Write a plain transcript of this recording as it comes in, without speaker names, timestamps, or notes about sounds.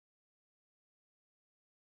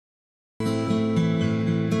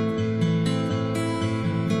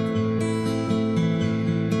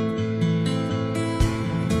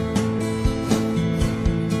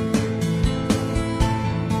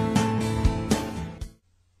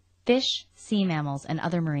Fish, sea mammals, and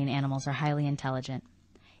other marine animals are highly intelligent.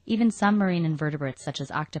 Even some marine invertebrates, such as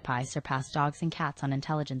octopi, surpass dogs and cats on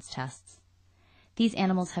intelligence tests. These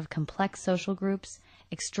animals have complex social groups,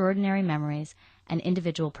 extraordinary memories, and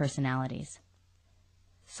individual personalities.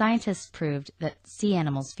 Scientists proved that sea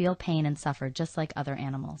animals feel pain and suffer just like other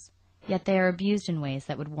animals, yet they are abused in ways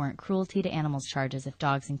that would warrant cruelty to animals charges if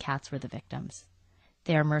dogs and cats were the victims.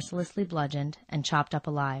 They are mercilessly bludgeoned and chopped up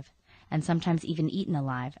alive, and sometimes even eaten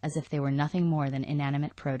alive as if they were nothing more than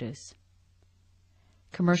inanimate produce.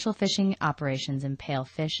 Commercial fishing operations impale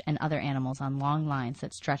fish and other animals on long lines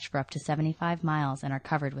that stretch for up to 75 miles and are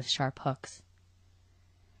covered with sharp hooks.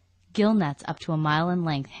 Gill nets up to a mile in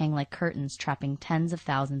length hang like curtains, trapping tens of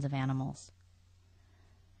thousands of animals.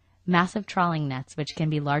 Massive trawling nets, which can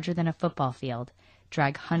be larger than a football field,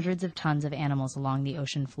 drag hundreds of tons of animals along the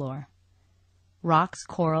ocean floor. Rocks,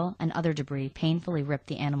 coral, and other debris painfully rip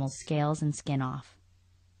the animals' scales and skin off.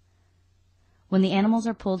 When the animals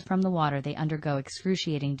are pulled from the water, they undergo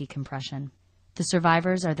excruciating decompression. The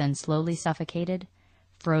survivors are then slowly suffocated,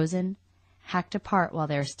 frozen, hacked apart while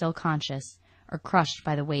they are still conscious, or crushed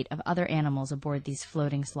by the weight of other animals aboard these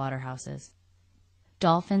floating slaughterhouses.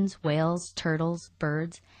 Dolphins, whales, turtles,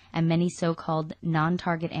 birds, and many so-called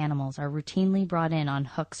non-target animals are routinely brought in on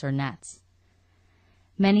hooks or nets.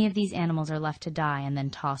 Many of these animals are left to die and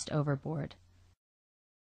then tossed overboard.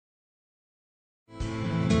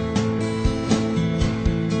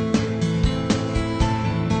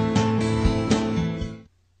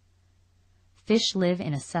 Fish live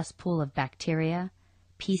in a cesspool of bacteria,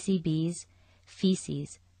 PCBs,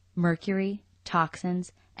 feces, mercury,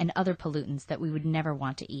 toxins, and other pollutants that we would never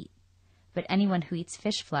want to eat. But anyone who eats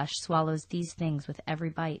fish flesh swallows these things with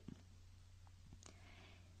every bite.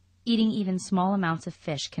 Eating even small amounts of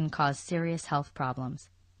fish can cause serious health problems.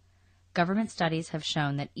 Government studies have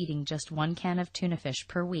shown that eating just 1 can of tuna fish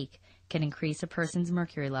per week can increase a person's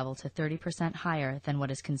mercury level to 30% higher than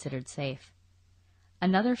what is considered safe.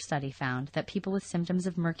 Another study found that people with symptoms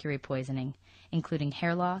of mercury poisoning, including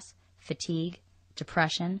hair loss, fatigue,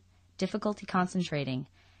 depression, difficulty concentrating,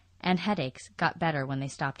 and headaches, got better when they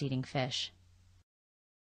stopped eating fish.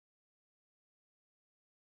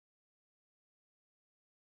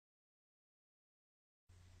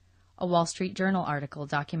 A Wall Street Journal article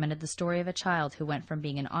documented the story of a child who went from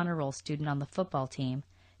being an honor roll student on the football team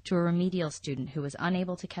to a remedial student who was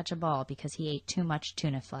unable to catch a ball because he ate too much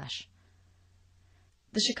tuna flesh.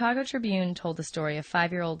 The Chicago Tribune told the story of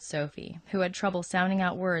 5-year-old Sophie, who had trouble sounding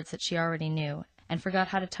out words that she already knew and forgot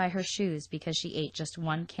how to tie her shoes because she ate just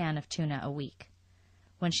 1 can of tuna a week.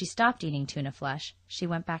 When she stopped eating tuna flesh, she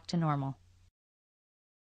went back to normal.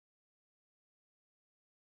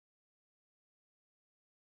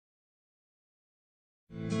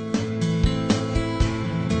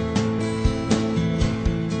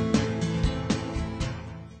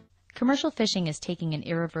 Commercial fishing is taking an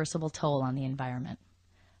irreversible toll on the environment.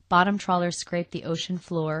 Bottom trawlers scrape the ocean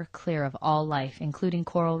floor clear of all life, including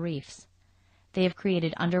coral reefs. They have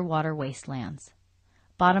created underwater wastelands.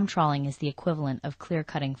 Bottom trawling is the equivalent of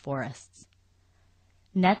clear-cutting forests.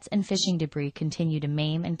 Nets and fishing debris continue to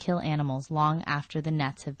maim and kill animals long after the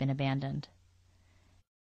nets have been abandoned.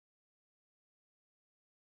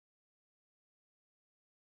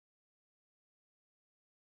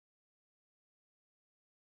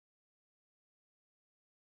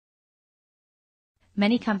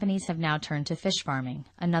 Many companies have now turned to fish farming,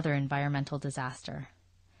 another environmental disaster.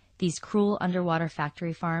 These cruel underwater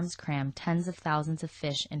factory farms cram tens of thousands of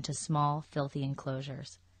fish into small, filthy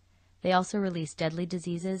enclosures. They also release deadly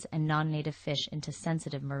diseases and non-native fish into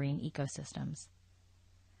sensitive marine ecosystems.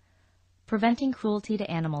 Preventing cruelty to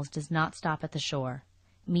animals does not stop at the shore.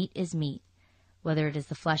 Meat is meat, whether it is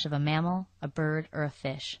the flesh of a mammal, a bird, or a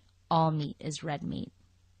fish. All meat is red meat.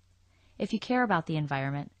 If you care about the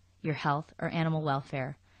environment, your health, or animal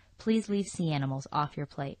welfare, please leave sea animals off your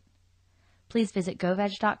plate. Please visit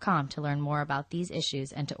goveg.com to learn more about these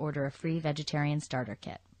issues and to order a free vegetarian starter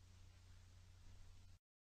kit.